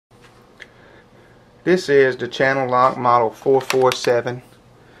This is the Channellock model 447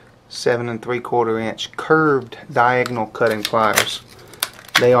 7 3/4 inch curved diagonal cutting pliers.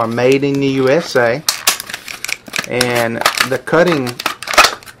 They are made in the USA, and the cutting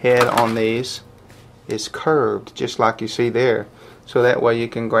head on these is curved just like you see there, so that way you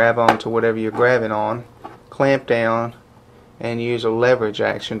can grab onto whatever you're grabbing on, clamp down, and use a leverage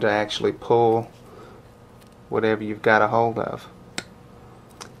action to actually pull whatever you've got a hold of.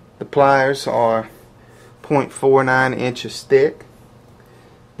 The pliers are 0.49 inches thick.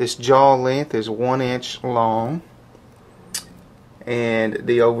 This jaw length is 1 inch long, and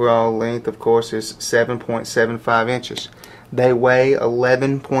the overall length, of course, is 7.75 inches. They weigh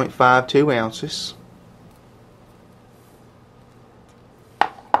 11.52 ounces.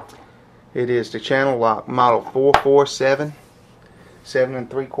 It is the Channellock model 447 7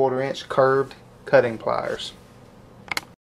 3/4 inch curved cutting pliers.